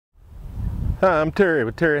Hi, I'm Terry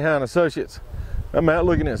with Terry Hine Associates. I'm out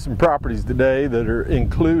looking at some properties today that are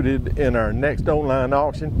included in our next online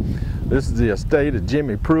auction. This is the estate of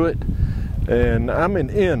Jimmy Pruitt, and I'm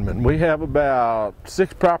in Inman. We have about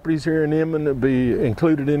 6 properties here in Inman that will be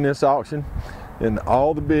included in this auction, and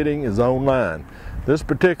all the bidding is online. This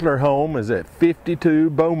particular home is at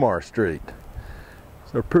 52 Bowmar Street.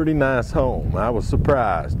 It's a pretty nice home. I was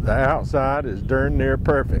surprised. The outside is darn near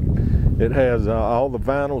perfect. It has all the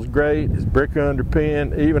vinyl's great, it's brick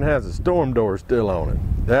underpin, even has a storm door still on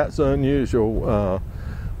it. That's unusual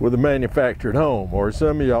with a manufactured home, or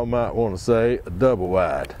some of y'all might want to say a double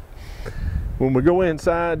wide. When we go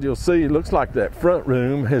inside, you'll see it looks like that front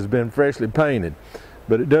room has been freshly painted,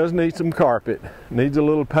 but it does need some carpet, needs a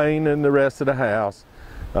little paint in the rest of the house.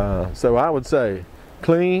 So I would say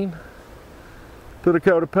clean, put a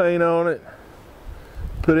coat of paint on it,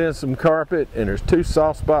 put in some carpet, and there's 2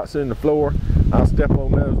 soft spots in the floor. I'll step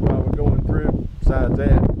on those while we're going through. Besides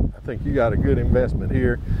that, I think you got a good investment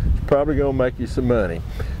here. It's probably going to make you some money.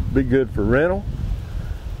 Be good for rental,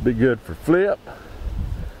 be good for flip,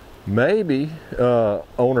 maybe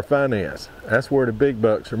owner finance. That's where the big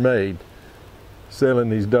bucks are made,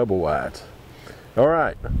 selling these double wides. All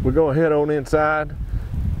right, we're going to head on inside,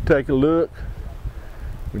 take a look.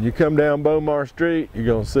 When you come down Bowmar Street, you're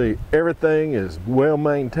going to see everything is well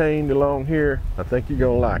maintained along here. I think you're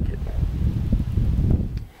going to like it.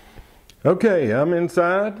 Okay, I'm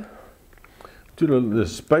inside to the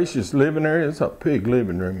spacious living area. It's a big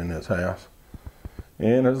living room in this house.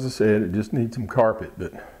 And as I said, it just needs some carpet,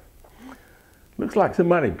 but looks like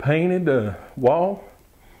somebody painted the wall.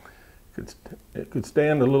 It could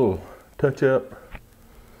stand a little touch up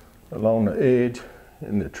along the edge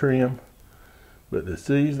and the trim. But the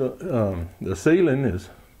ceiling is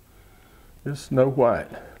snow white.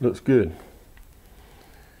 Looks good.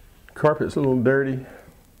 Carpet's a little dirty.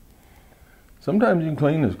 Sometimes you can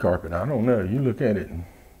clean this carpet. I don't know. You look at it and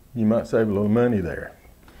you might save a little money there.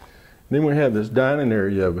 Then we have this dining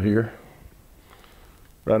area over here,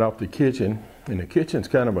 right off the kitchen. And the kitchen's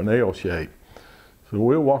kind of an L shape. So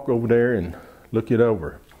we'll walk over there and look it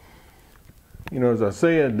over. You know, as I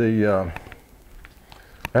said, the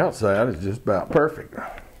outside is just about perfect.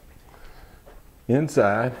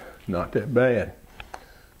 Inside, not that bad.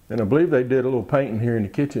 And I believe they did a little painting here in the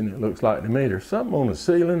kitchen, it looks like to me. There's something on the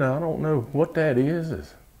ceiling, I don't know what that is. It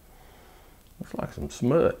looks like some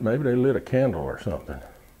smut. Maybe they lit a candle or something.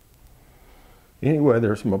 Anyway,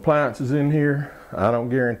 there's some appliances in here. I don't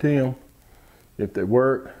guarantee them. If they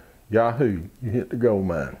work, yahoo, you hit the gold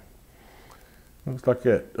mine. Looks like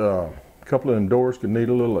that couple of them doors could need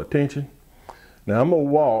a little attention. Now I'm going to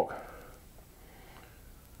walk,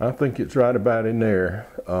 I think it's right about in there,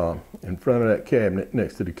 in front of that cabinet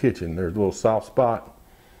next to the kitchen. There's a little soft spot,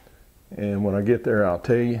 and when I get there I'll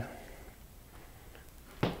tell you.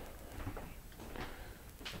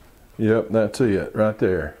 Yep, that's it right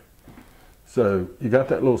there. So you got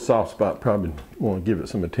that little soft spot, probably want to give it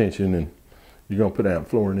some attention, and you're going to put down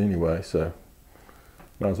flooring anyway, so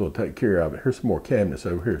might as well take care of it. Here's some more cabinets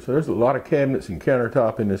over here. So there's a lot of cabinets and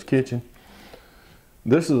countertop in this kitchen.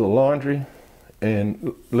 This is a laundry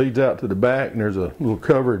and leads out to the back, and there's a little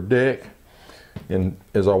covered deck. And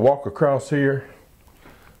as I walk across here,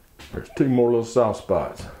 there's 2 more little soft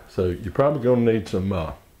spots. So you're probably going to need some,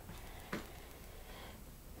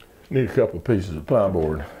 need a couple of pieces of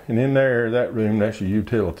plyboard. And in there, that room, that's your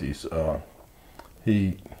utilities,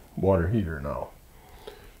 heat, water heater and all.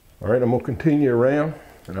 All right, I'm going to continue around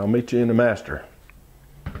and I'll meet you in the master.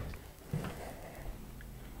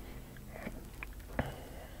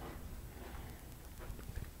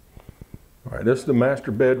 All right, this is the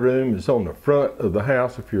master bedroom. It's on the front of the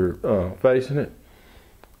house if you're facing it.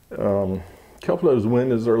 A couple of those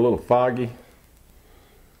windows are a little foggy.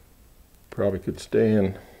 Probably could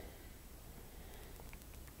stand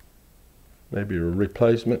maybe a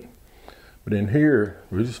replacement. But in here,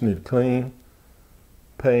 we just need to clean,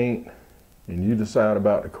 paint, and you decide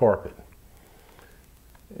about the carpet.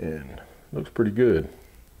 And looks pretty good.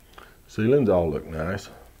 Ceilings all look nice.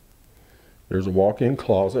 There's a walk-in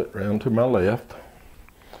closet round to my left.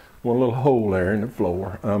 One little hole there in the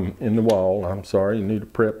floor, in the wall. I'm sorry, you need to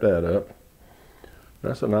prep that up.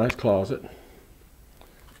 That's a nice closet.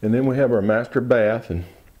 And then we have our master bath, and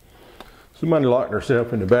somebody locked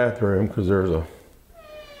herself in the bathroom because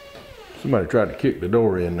somebody tried to kick the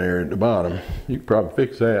door in there at the bottom. You could probably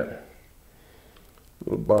fix that. A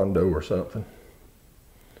little Bondo or something.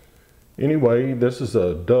 Anyway, this is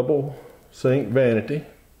a double sink vanity.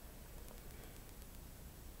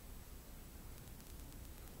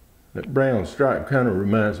 That brown stripe kind of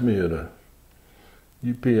reminds me of the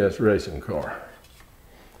UPS racing car.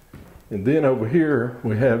 And then over here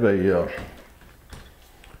we have a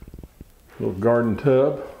little garden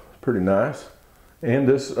tub, pretty nice. And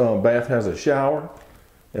this bath has a shower.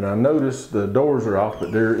 And I noticed the doors are off,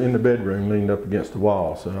 but they're in the bedroom leaned up against the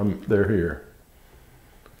wall, so they're here.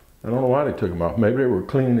 I don't know why they took them off. Maybe they were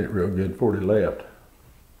cleaning it real good before they left.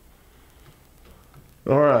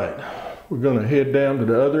 All right, we're gonna head down to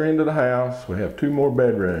the other end of the house. We have 2 more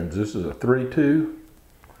bedrooms. This is a 3-2.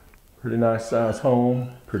 Pretty nice size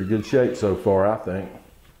home. Pretty good shape so far, I think.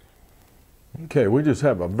 Okay, we just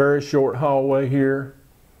have a very short hallway here.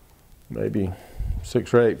 Maybe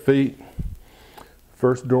 6 or 8 feet.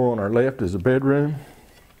 First door on our left is a bedroom.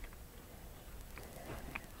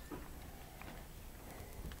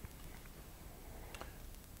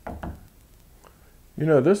 You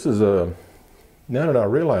know, this is now that I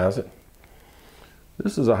realize it,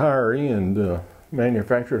 this is a higher end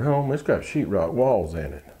manufactured home. It's got sheetrock walls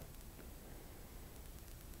in it.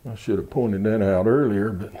 I should have pointed that out earlier,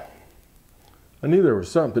 but I knew there was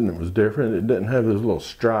something that was different. It didn't have those little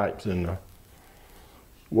stripes in the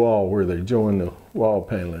wall where they join the wall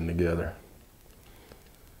paneling together.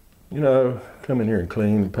 You know, come in here and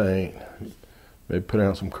clean the paint, maybe put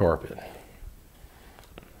down some carpet.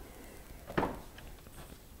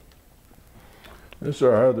 This is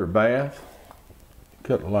our other bath.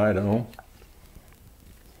 Cut the light on.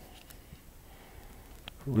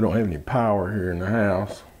 We don't have any power here in the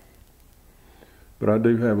house, but I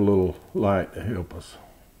do have a little light to help us.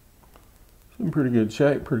 In pretty good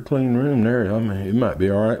shape, pretty clean room there. I mean, it might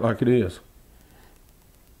be all right like it is.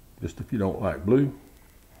 Just if you don't like blue,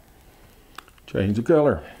 change the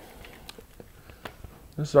color.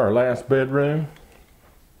 This is our last bedroom.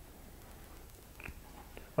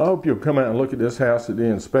 I hope you'll come out and look at this house at the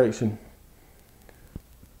inspection.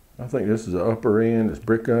 I think this is the upper end. It's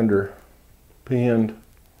brick under, pinned,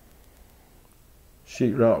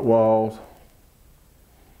 sheetrock walls.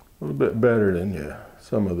 A little bit better than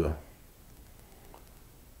some of the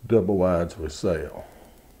double wides we sell.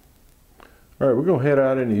 All right, we're gonna head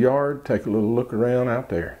out in the yard, take a little look around out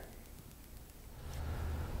there.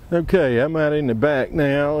 Okay, I'm out in the back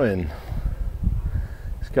now, and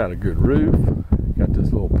it's got a good roof. Got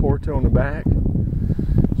this little porch on the back.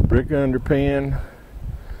 It's brick underpin.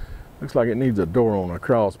 Looks like it needs a door on a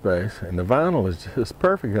crawl space, and the vinyl is just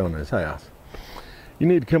perfect on this house. You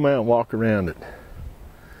need to come out and walk around it.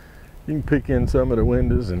 You can peek in some of the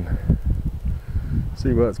windows and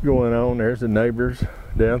see what's going on. There's the neighbors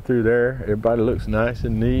down through there. Everybody looks nice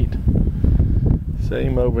and neat.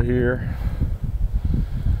 Same over here.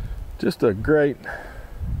 Just a great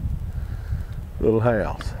little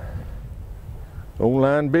house.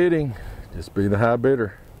 Online bidding, just be the high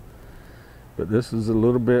bidder. But this is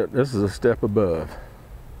a step above.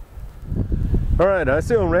 All right, I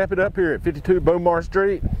still wrap it up here at 52 Bowmar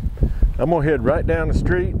Street. I'm gonna head right down the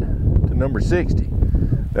street to number 60.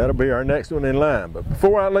 That'll be our next one in line. But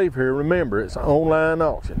before I leave here, remember, it's an online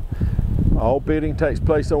auction. All bidding takes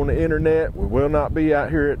place on the internet. We will not be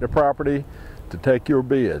out here at the property to take your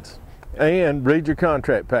bids. And read your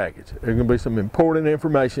contract package. There's gonna be some important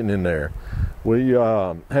information in there. We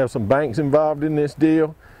have some banks involved in this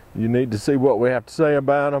deal. You need to see what we have to say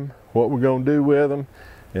about them, what we're gonna do with them,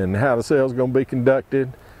 and how the sale is gonna be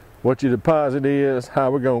conducted, what your deposit is,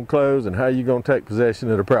 how we're gonna close, and how you're gonna take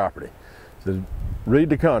possession of the property. So read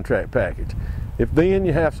the contract package. If then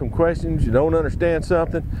you have some questions, you don't understand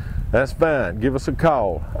something, that's fine. Give us a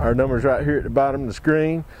call. Our number's right here at the bottom of the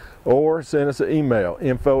screen, or send us an email,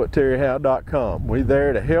 info@terryhowe.com. We're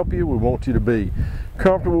there to help you. We want you to be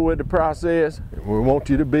comfortable with the process, and we want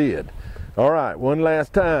you to bid. All right, one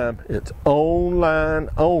last time, it's online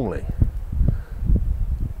only.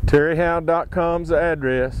 terryhowe.com's the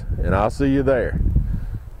address, and I'll see you there.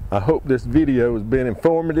 I hope this video has been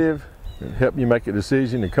informative and help you make a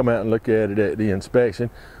decision to come out and look at it at the inspection,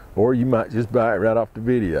 or you might just buy it right off the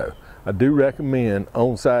video. I do recommend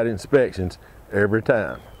on-site inspections every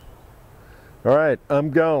time. All right,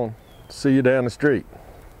 I'm gone. See you down the street.